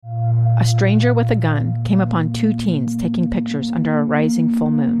a stranger with a gun came upon 2 teens taking pictures under a rising full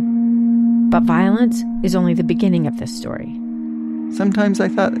moon. But violence is only the beginning of this story. Sometimes I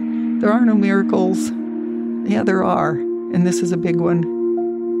thought, there are no miracles. Yeah, there are, and this is a big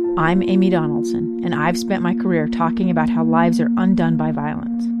one. I'm Amy Donaldson, and I've spent my career talking about how lives are undone by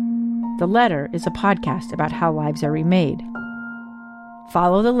violence. The Letter is a podcast about how lives are remade.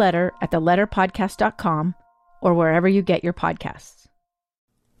 Follow The Letter at theletterpodcast.com or wherever you get your podcasts.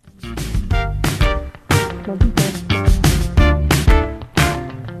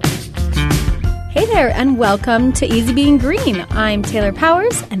 Hey there, and welcome to Easy Being Green. I'm Taylor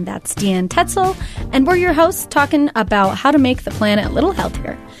Powers, and that's Deanne Tetzel, and we're your hosts talking about how to make the planet a little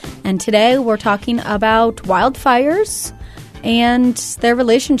healthier. And today we're talking about wildfires and their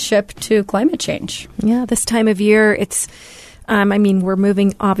relationship to climate change. Yeah, this time of year, it's, we're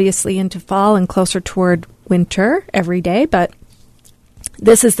moving obviously into fall and closer toward winter every day, but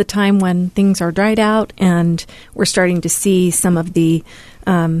this is the time when things are dried out and we're starting to see some of the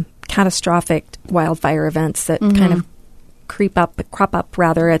catastrophic wildfire events that kind of crop up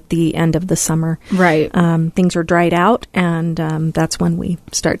at the end of the summer. Right. Things are dried out, and that's when we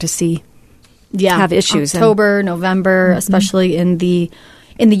start to see have issues. October, November, especially in the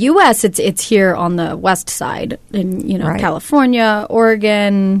U.S. It's here on the west side in California,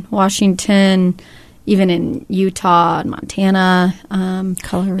 Oregon, Washington, even in Utah and Montana,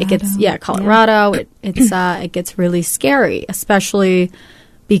 Colorado. Colorado. Yeah. It gets really scary, especially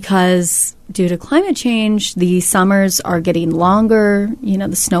because due to climate change, the summers are getting longer.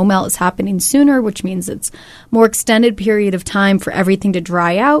 The snow melt is happening sooner, which means it's more extended period of time for everything to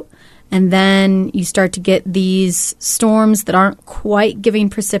dry out. And then you start to get these storms that aren't quite giving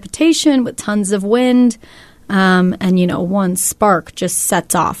precipitation with tons of wind. One spark just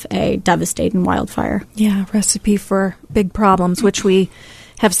sets off a devastating wildfire. Yeah, recipe for big problems, which we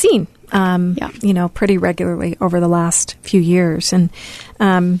have seen pretty regularly over the last few years. And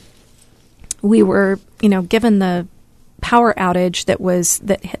we were, given the power outage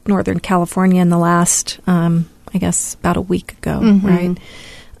that hit Northern California in the last, about a week ago, right?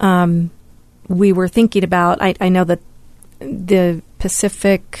 We were thinking about, I know that the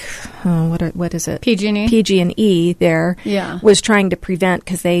Pacific, what is it? PG&E. PG&E there was trying to prevent,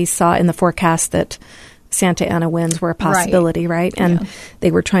 because they saw in the forecast that Santa Ana winds were a possibility, right? And they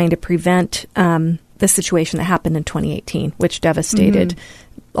were trying to prevent the situation that happened in 2018, which devastated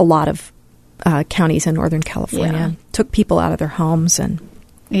a lot of counties in Northern California, took people out of their homes. And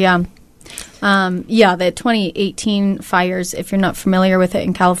the 2018 fires, if you're not familiar with it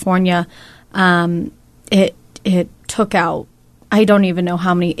in California, it took out, I don't even know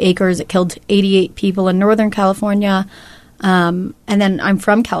how many acres. It killed 88 people in Northern California. And then I'm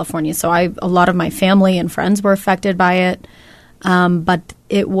from California, so a lot of my family and friends were affected by it. But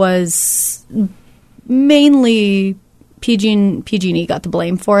it was mainly PG&E got the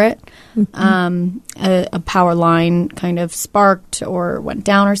blame for it. A power line kind of sparked or went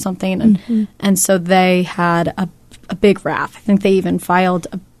down or something. And so they had a big wrath. I think they even filed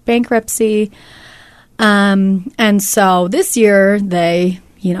a bankruptcy. And so this year they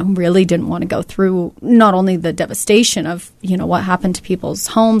really didn't want to go through not only the devastation of, what happened to people's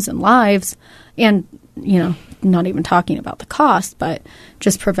homes and lives and, not even talking about the cost, but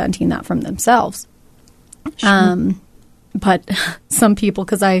just preventing that from themselves. Sure. But some people,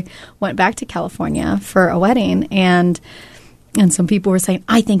 because I went back to California for a wedding and some people were saying,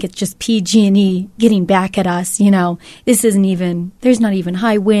 I think it's just PG&E getting back at us. This isn't even, there's not even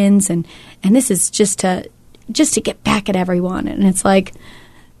high winds and this is just to get back at everyone. And it's like,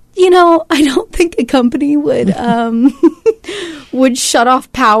 I don't think a company would would shut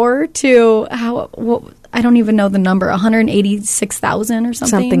off power to I don't even know the number, 186,000 or something.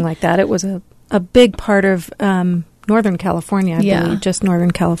 Something like that. It was a big part of Northern California, I believe, just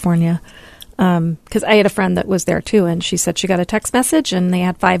Northern California. Because I had a friend that was there too, and she said she got a text message and they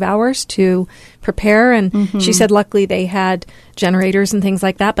had 5 hours to prepare. And she said luckily they had generators and things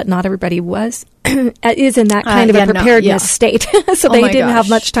like that, but not everybody is in that kind of a preparedness state. So they didn't have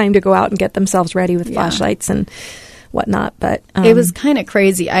much time to go out and get themselves ready with flashlights and whatnot. But it was kind of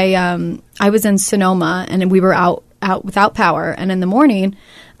crazy. I was in Sonoma and we were out without power, and in the morning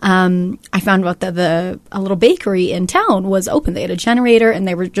I found out that a little bakery in town was open. They had a generator and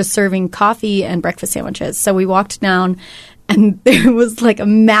they were just serving coffee and breakfast sandwiches. So we walked down and there was like a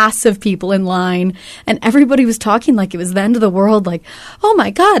mass of people in line and everybody was talking like it was the end of the world. Like, oh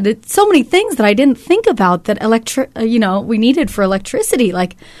my God, it's so many things that I didn't think about that we needed for electricity.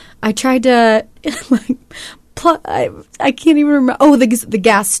 Like I tried to I can't even remember. Oh, the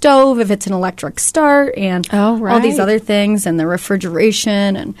gas stove, if it's an electric start, and all these other things, and the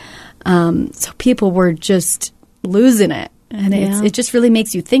refrigeration. So people were just losing it. And it just really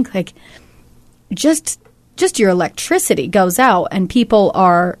makes you think, like, just your electricity goes out and people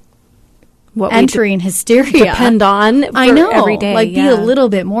are entering hysteria. Depend on for every day. Like, be a little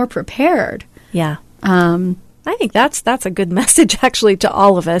bit more prepared. Yeah. I think that's a good message, actually, to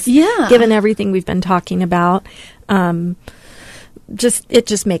all of us. Yeah. Given everything we've been talking about, it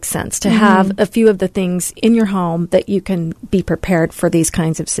just makes sense to have a few of the things in your home that you can be prepared for these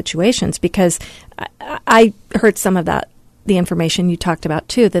kinds of situations. Because I heard some of the information you talked about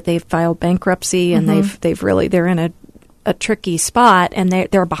too, that they've filed bankruptcy and they're in a tricky spot, and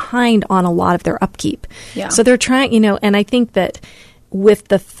they're behind on a lot of their upkeep. Yeah. So they're trying, and I think that with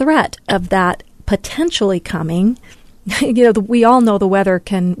the threat of that potentially coming, we all know the weather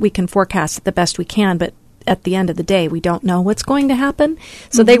we can forecast it the best we can, but at the end of the day, we don't know what's going to happen.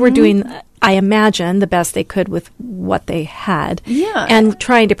 So they were doing, I imagine, the best they could with what they had. Yeah. And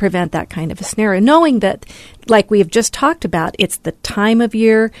trying to prevent that kind of a scenario, knowing that, like we have just talked about, it's the time of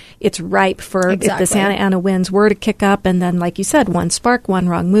year, it's ripe for if the Santa Ana winds were to kick up, and then, like you said, one spark, one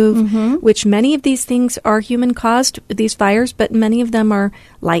wrong move, which many of these things are human-caused, these fires, but many of them are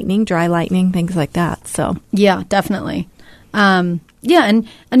lightning, dry lightning, things like that. So yeah, definitely. Yeah, and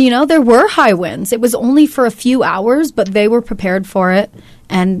there were high winds. It was only for a few hours, but they were prepared for it,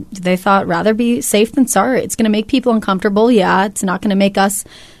 and they thought rather be safe than sorry. It's going to make people uncomfortable. Yeah, it's not going to make us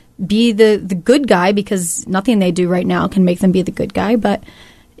be the good guy, because nothing they do right now can make them be the good guy. But,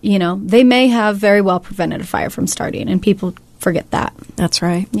 they may have very well prevented a fire from starting, and people forget that. That's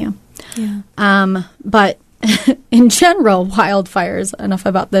right. Yeah. But in general, wildfires, enough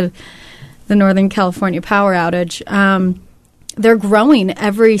about the Northern California power outage, they're growing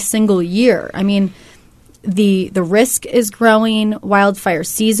every single year. I mean, the risk is growing, wildfire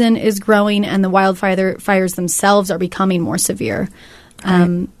season is growing, and the wildfires themselves are becoming more severe.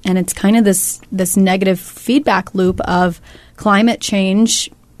 And it's kind of this negative feedback loop of climate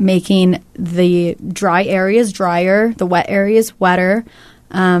change making the dry areas drier, the wet areas wetter,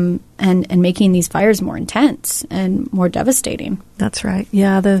 and making these fires more intense and more devastating. That's right.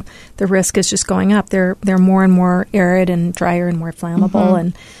 Yeah, the risk is just going up. They're more and more arid and drier and more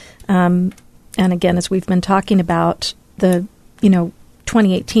flammable. And again, as we've been talking about,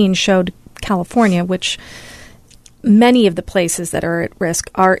 2018 showed California, which many of the places that are at risk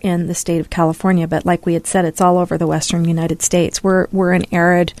are in the state of California. But like we had said, it's all over the western United States. We're an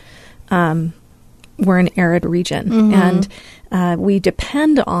arid region, and we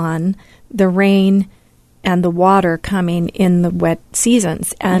depend on the rain and the water coming in the wet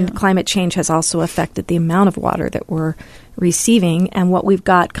seasons. And climate change has also affected the amount of water that we're receiving and what we've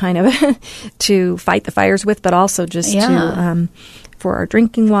got kind of to fight the fires with, but also just to for our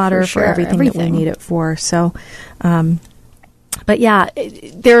drinking water, for everything that we need it for. So, but yeah,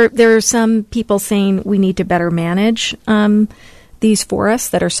 there are some people saying we need to better manage these forests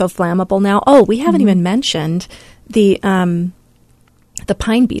that are so flammable now. Oh, we haven't even mentioned the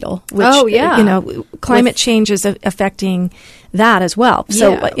pine beetle, which climate change is affecting that as well.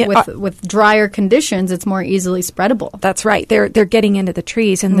 So with drier conditions, it's more easily spreadable. That's right. They're getting into the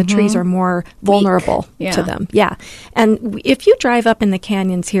trees, and the trees are more vulnerable to them. Yeah. And if you drive up in the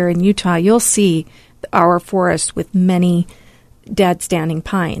canyons here in Utah, you'll see our forest with many dead standing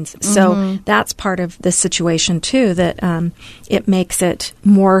pines. So that's part of the situation too, that it makes it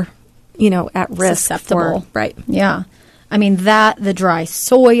more, at risk. Susceptible. Right. Yeah. I mean, the dry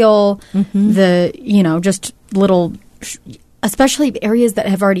soil, the, just little, especially areas that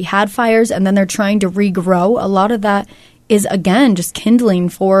have already had fires and then they're trying to regrow. A lot of that is, again, just kindling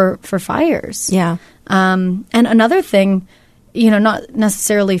for fires. Yeah. And another thing, not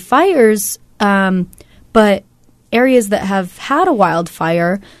necessarily fires, but areas that have had a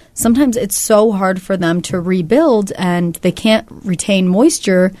wildfire, sometimes it's so hard for them to rebuild and they can't retain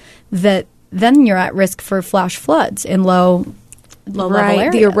moisture that then you're at risk for flash floods in low level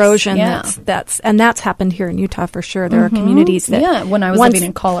areas. The erosion that's happened here in Utah for sure. There are communities that when I was living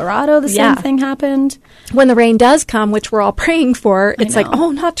in Colorado, the same thing happened. When the rain does come, which we're all praying for, it's like,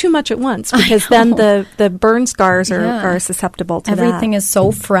 not too much at once, because then the burn scars are susceptible to everything is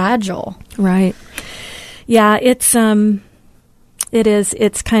so fragile. Right. Yeah, it is.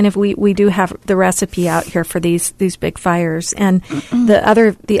 It's kind of we do have the recipe out here for these big fires, and the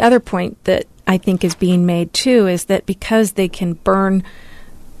other point that I think is being made too is that because they can burn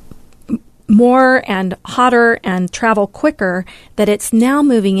more and hotter and travel quicker, that it's now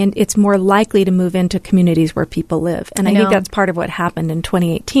moving in. It's more likely to move into communities where people live. And I think that's part of what happened in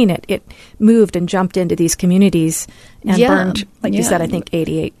 2018. It moved and jumped into these communities and burned, like you said, I think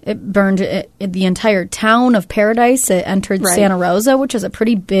 88. It burned the entire town of Paradise. It entered Santa Rosa, which is a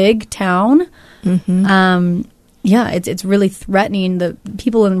pretty big town. Mm-hmm. It's really threatening the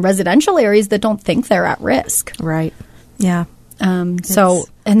people in residential areas that don't think they're at risk. Right. Yeah.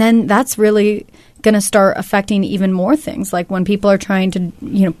 And then that's really going to start affecting even more things, like when people are trying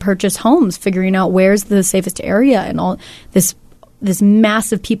to, purchase homes, figuring out where's the safest area, and all this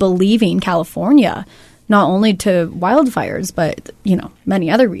massive people leaving California, not only to wildfires, but,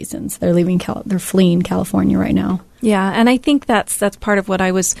 many other reasons. They're leaving, they're fleeing California right now. Yeah. And I think that's part of what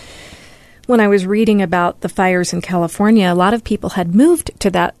when I was reading about the fires in California, a lot of people had moved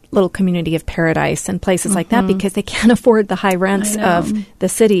to that little community of Paradise and places like that because they can't afford the high rents of the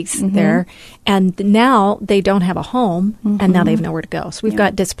cities there. And now they don't have a home, and now they have nowhere to go. So we've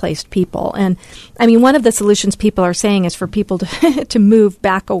got displaced people. And, I mean, one of the solutions people are saying is for people to move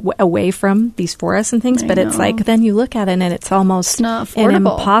back away from these forests and things. But it's like, then you look at it and it's almost not an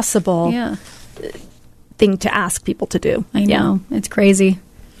impossible thing to ask people to do. I know. It's crazy.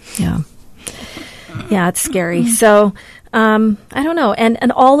 Yeah. Yeah, it's scary. So, I don't know.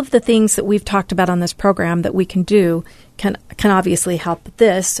 And all of the things that we've talked about on this program that we can do can obviously help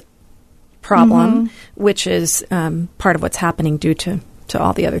this problem, which is part of what's happening due to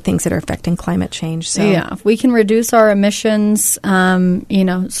all the other things that are affecting climate change. So if we can reduce our emissions,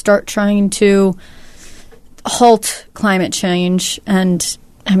 start trying to halt climate change. And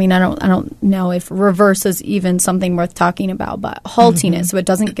I mean, I don't know if reverse is even something worth talking about, but halting it so it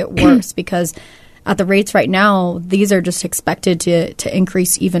doesn't get worse, because at the rates right now, these are just expected to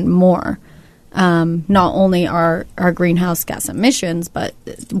increase even more. Not only our greenhouse gas emissions, but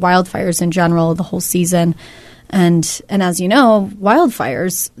wildfires in general, the whole season. And as you know,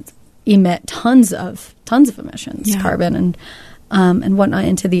 wildfires emit tons of emissions, carbon and whatnot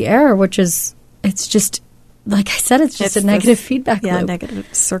into the air, which is, it's just, like I said, it's just a negative feedback loop. Yeah,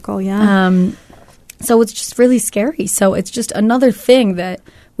 negative circle, So it's just really scary. So it's just another thing that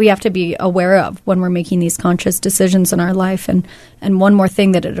we have to be aware of when we're making these conscious decisions in our life, and one more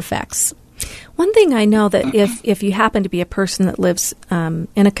thing that it affects. One thing I know, that if you happen to be a person that lives in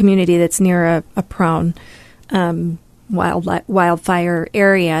a community that's near a prone wildfire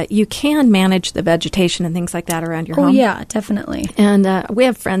area, you can manage the vegetation and things like that around your home. Oh, yeah, definitely. And we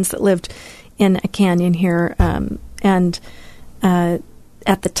have friends that lived in a canyon here, and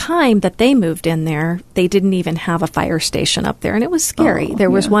at the time that they moved in there, they didn't even have a fire station up there, and it was scary.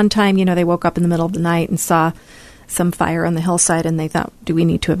 There was one time, they woke up in the middle of the night and saw some fire on the hillside, and they thought, do we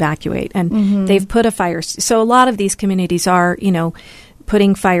need to evacuate? And they've put a fire. So a lot of these communities are,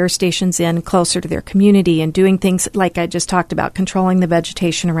 putting fire stations in closer to their community and doing things like I just talked about, controlling the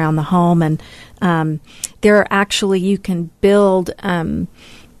vegetation around the home. And there are actually, you can build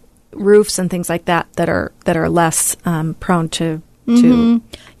roofs and things like that are less prone to. You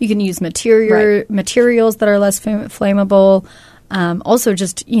can use materials that are less flammable. Also,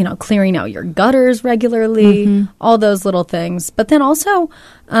 just clearing out your gutters regularly, all those little things. But then also,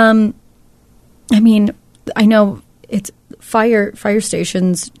 I know it's fire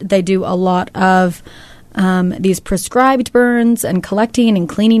stations. They do a lot of these prescribed burns and collecting and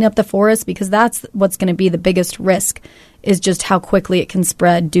cleaning up the forest, because that's what's going to be the biggest risk, is just how quickly it can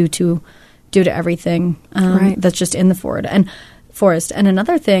spread due to everything that's just in the forest. And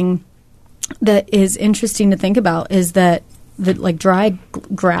another thing that is interesting to think about is that dry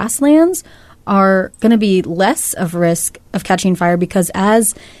grasslands are going to be less of risk of catching fire, because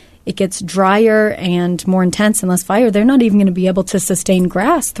as it gets drier and more intense and less fire, they're not even going to be able to sustain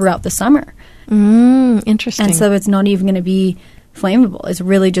grass throughout the summer. Interesting. And so it's not even going to be flammable. It's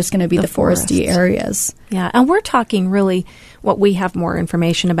really just going to be the foresty areas. Yeah, and we're talking really what we have more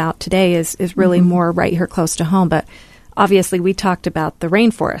information about today is really more right here close to home, but obviously, we talked about the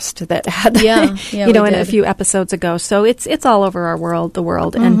rainforest that had, in a few episodes ago. So it's all over the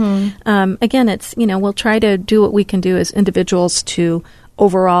world. And again, it's, we'll try to do what we can do as individuals to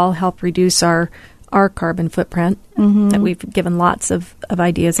overall help reduce our carbon footprint that we've given lots of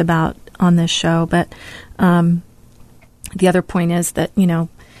ideas about on this show. But the other point is that,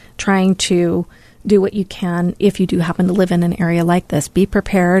 trying to do what you can if you do happen to live in an area like this. Be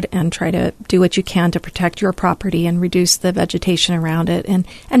prepared and try to do what you can to protect your property and reduce the vegetation around it. And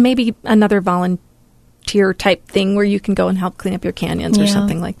maybe another volunteer type thing where you can go and help clean up your canyons or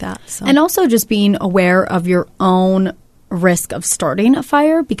something like that. So. And also just being aware of your own risk of starting a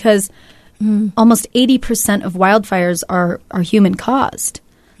fire, because almost 80% of wildfires are human caused.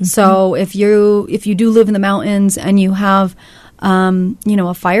 So if you do live in the mountains and you have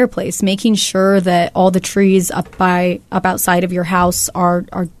a fireplace, making sure that all the trees up outside of your house are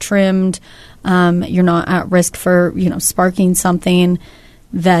trimmed. You're not at risk for sparking something.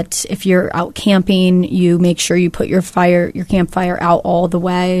 That if you're out camping, you make sure you put your campfire out all the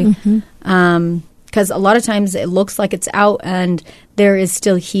way. Because a lot of times it looks like it's out and there is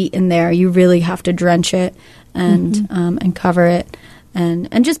still heat in there. You really have to drench it and cover it.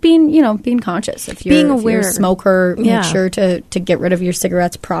 And just being conscious. If you're a smoker, make sure to get rid of your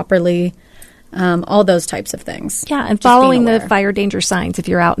cigarettes properly. All those types of things. Yeah, and just following the fire danger signs if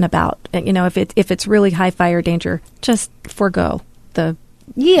you're out and about. If it's really high fire danger, just forego the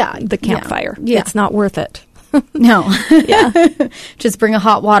campfire. Yeah. It's not worth it. No. Just bring a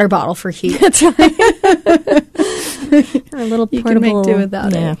hot water bottle for heat. That's right. Or a little portable. You can make do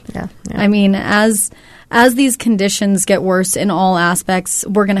without it. Yeah. I mean, as these conditions get worse in all aspects,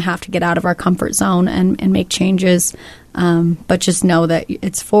 we're going to have to get out of our comfort zone and make changes. But just know that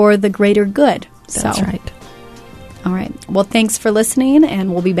it's for the greater good. That's right. All right. Well, thanks for listening,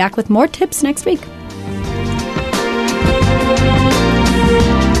 and we'll be back with more tips next week.